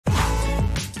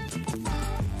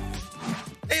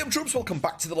troops, welcome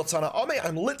back to the Litanah army.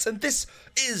 I'm Lit, and this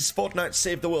is Fortnite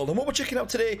Save the World. And what we're checking out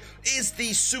today is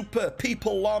the super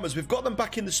people llamas. We've got them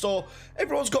back in the store.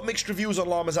 Everyone's got mixed reviews on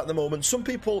llamas at the moment. Some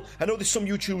people, I know there's some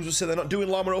YouTubers who say they're not doing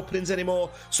llama openings anymore.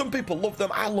 Some people love them.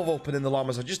 I love opening the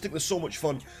llamas. I just think they're so much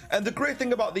fun. And the great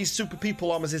thing about these super people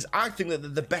llamas is I think that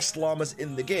they're the best llamas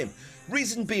in the game.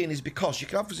 Reason being is because you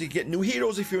can obviously get new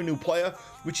heroes if you're a new player,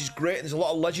 which is great. There's a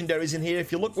lot of legendaries in here.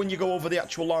 If you look when you go over the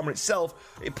actual llama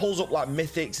itself, it pulls up like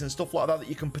mythics and stuff like that that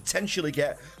you can potentially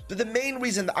get. But the main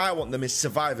reason that I want them is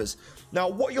survivors. Now,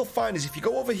 what you'll find is if you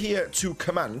go over here to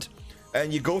command,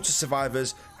 and you go to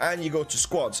survivors and you go to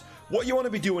squads, what you want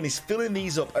to be doing is filling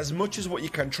these up as much as what you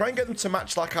can. Try and get them to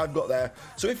match like I've got there.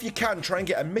 So if you can, try and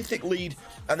get a mythic lead,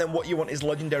 and then what you want is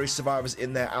legendary survivors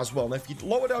in there as well. Now if you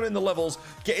lower down in the levels,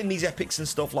 getting these epics and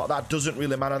stuff like that doesn't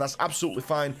really matter. That's absolutely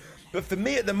fine. But for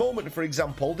me at the moment, for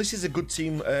example, this is a good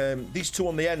team. These two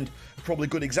on the end are probably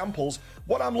good examples.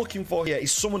 What I'm looking for here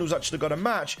is someone who's actually got a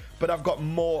match, but I've got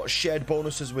more shared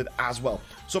bonuses with as well.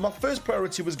 So my first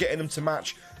priority was getting them to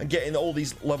match and getting all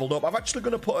these leveled up. I'm actually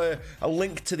going to put a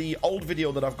link to the old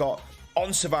video that I've got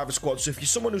on Survivor Squad. So if you're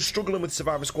someone who's struggling with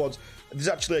Survivor Squads, there's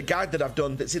actually a guide that I've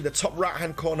done that's in the top right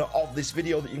hand corner of this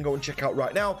video that you can go and check out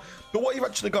right now. But what you've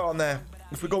actually got on there,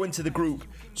 if we go into the group,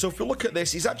 so if you look at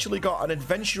this, he's actually got an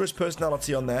adventurous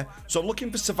personality on there. So I'm looking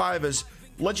for survivors,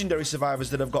 legendary survivors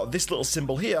that have got this little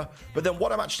symbol here, but then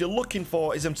what I'm actually looking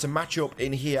for is them to match up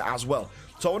in here as well.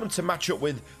 So I want them to match up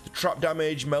with the trap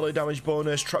damage, melee damage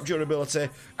bonus, trap durability,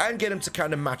 and get them to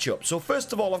kind of match up. So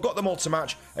first of all, I've got them all to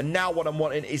match, and now what I'm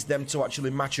wanting is them to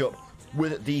actually match up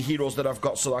with the heroes that I've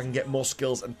got so that I can get more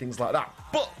skills and things like that.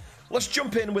 But let's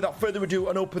jump in without further ado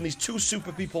and open these two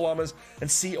super people llamas and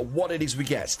see what it is we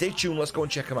get. Stay tuned, let's go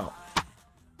and check them out.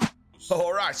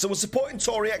 Alright, so we're supporting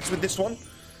Tori X with this one.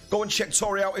 Go and check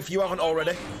Tori out if you haven't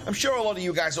already. I'm sure a lot of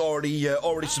you guys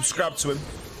already subscribed to him.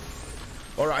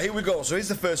 Alright, here we go. So here's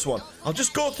the first one. I'll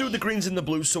just go through the greens and the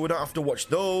blues so we don't have to watch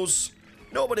those.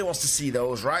 Nobody wants to see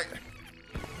those, right?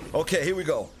 Okay, here we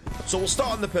go. So we'll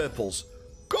start on the purples.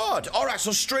 God! Alright,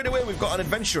 so straight away we've got an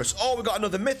adventurous. Oh, we've got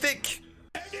another mythic.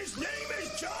 And his name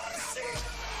is John C.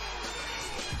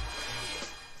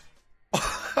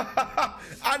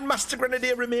 And Master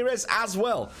Grenadier Ramirez as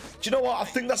well. Do you know what? I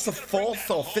think that's the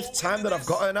fourth or fifth time that I've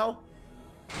got her now.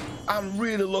 I'm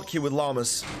really lucky with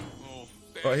llamas.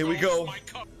 Alright, here we go.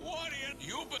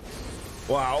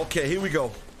 Wow, okay, here we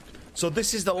go. So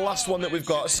this is the last one that we've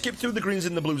got. Skip through the greens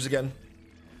and the blues again.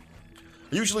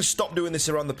 I usually stop doing this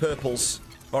around the purples.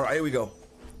 Alright, here we go.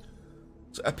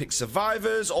 So epic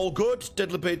survivors, all good.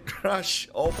 Deadly Blade Crash,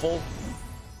 awful.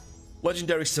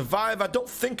 Legendary Survivor, I don't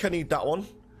think I need that one.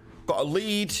 Got a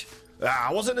lead.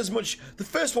 Wasn't as much. The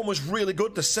first one was really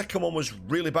good. The second one was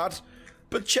really bad.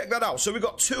 But check that out. So we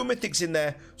got two mythics in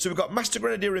there. So we've got Master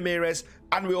Grenadier Ramirez,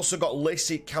 and we also got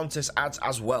Lacey Countess ads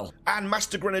as well. And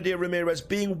Master Grenadier Ramirez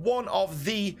being one of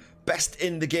the best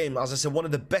in the game. As I said, one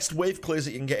of the best wave clears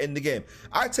that you can get in the game.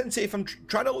 I tend to, if I'm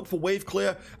trying to look for wave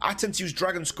clear, I tend to use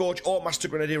Dragon Scourge or Master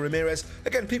Grenadier Ramirez.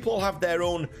 Again, people have their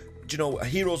own, you know,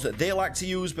 heroes that they like to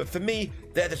use, but for me,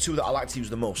 they're the two that I like to use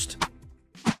the most.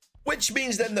 Which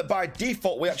means then that by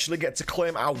default, we actually get to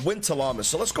claim our winter llamas.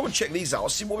 So let's go and check these out.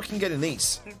 Let's see what we can get in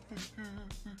these.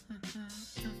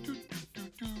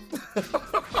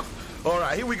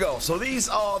 Alright, here we go. So these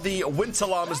are the winter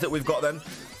llamas that we've got then.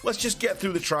 Let's just get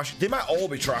through the trash. They might all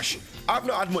be trash. I've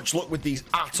not had much luck with these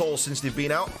at all since they've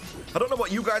been out. I don't know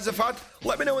what you guys have had.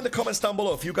 Let me know in the comments down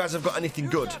below if you guys have got anything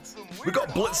good. We've got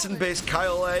Blitzen-based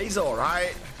Kyle. He's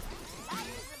alright.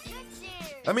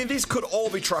 I mean, these could all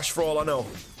be trash for all I know.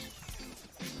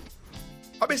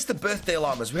 I missed the birthday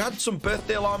llamas. We had some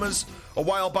birthday llamas a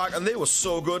while back, and they were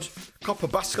so good. Copper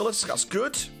Basilisk, that's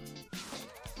good.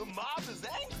 The mob is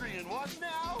angry and what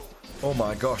now? Oh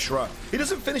my gosh, right. He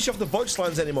doesn't finish off the voice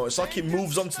lines anymore. It's like he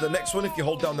moves on to the next one if you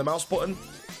hold down the mouse button.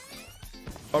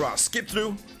 Alright, skip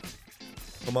through.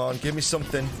 Come on, give me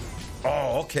something.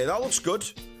 Oh, okay, that looks good.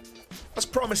 That's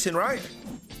promising, right?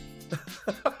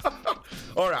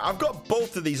 Alright, I've got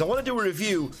both of these. I want to do a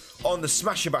review on the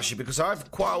Smasher Basher because I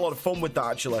have quite a lot of fun with that,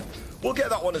 actually. We'll get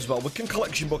that one as well. We can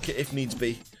collection book it if needs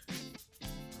be.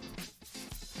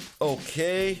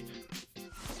 Okay.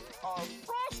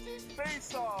 Frosty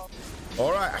face-off.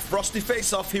 Alright, a Frosty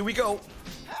face-off. Here we go.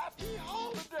 Happy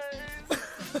holidays.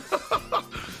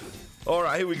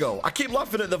 Alright, here we go. I keep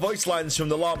laughing at the voice lines from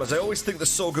the llamas. I always think they're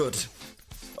so good.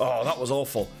 Oh, that was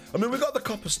awful. I mean, we got the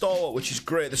Copper Stalwart, which is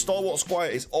great. The Stalwart Squire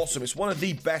is awesome. It's one of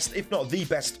the best, if not the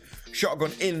best,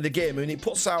 shotgun in the game. I mean, it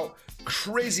puts out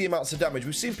crazy amounts of damage.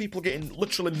 We've seen people getting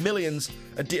literally millions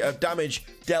of damage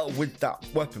dealt with that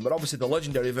weapon, but obviously the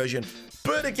legendary version.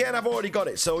 But again, I've already got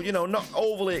it, so, you know, not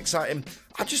overly exciting.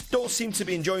 I just don't seem to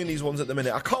be enjoying these ones at the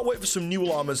minute. I can't wait for some new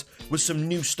llamas with some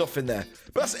new stuff in there.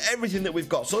 But that's everything that we've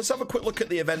got. So let's have a quick look at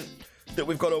the event that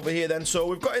we've got over here then. So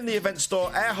we've got in the event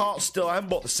store Earhart still. I haven't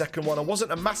bought the second one. I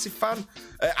wasn't a massive fan.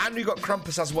 And we got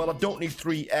Krampus as well. I don't need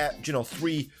three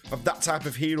of that type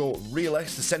of hero really.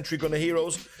 It's the Sentry Gunner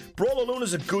heroes. Brawler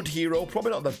Luna's a good hero,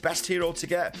 probably not the best hero to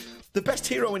get. The best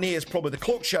hero in here is probably the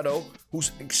Cloak Shadow,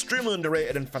 who's extremely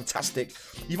underrated and fantastic.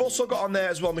 You've also got on there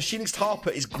as well, Machinist Harper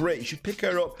is great. You should pick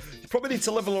her up. You probably need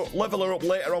to level her up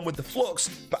later on with the Flux,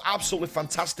 but absolutely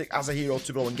fantastic as a hero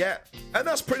to go and get. And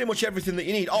that's pretty much everything that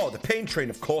you need. Oh, the Pain Train,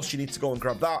 of course, you need to go and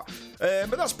grab that.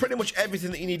 But that's pretty much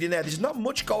everything that you need in there. There's not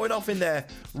much going off in there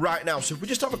right now. So if we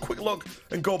just have a quick look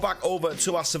and go back over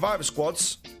to our Survivor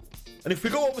Squads. And if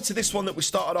we go over to this one that we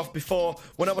started off before,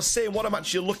 when I was saying what I'm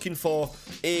actually looking for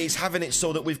is having it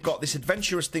so that we've got this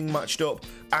adventurous thing matched up,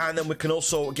 and then we can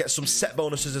also get some set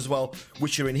bonuses as well,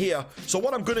 which are in here. So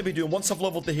what I'm going to be doing, once I've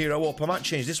leveled the hero up, I might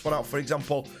change this one out, for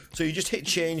example. So you just hit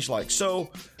change like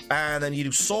so, and then you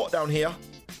do sort down here.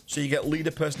 So you get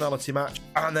leader personality match.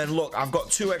 And then look, I've got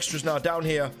 2 extras now down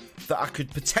here that I could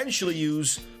potentially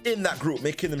use in that group,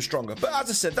 making them stronger. But as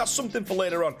I said, that's something for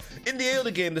later on. In the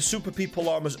early game, the Super People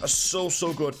Llamas are so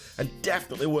good and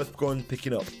definitely worth going and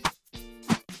picking up.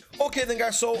 Okay then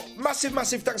guys, so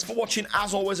massive thanks for watching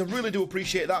as always. I really do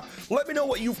appreciate that. Let me know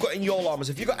what you've got in your llamas.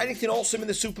 Have you got anything awesome in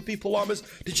the Super People llamas?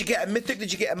 Did you get a mythic?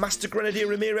 Did you get a Master Grenadier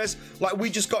Ramirez like we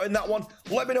just got in that one?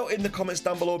 Let me know in the comments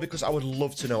down below because I would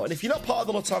love to know. And if you're not part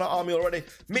of the Litanah army already,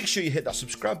 make sure you hit that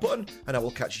subscribe button and I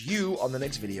will catch you on the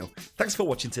next video. Thanks for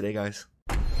watching today guys.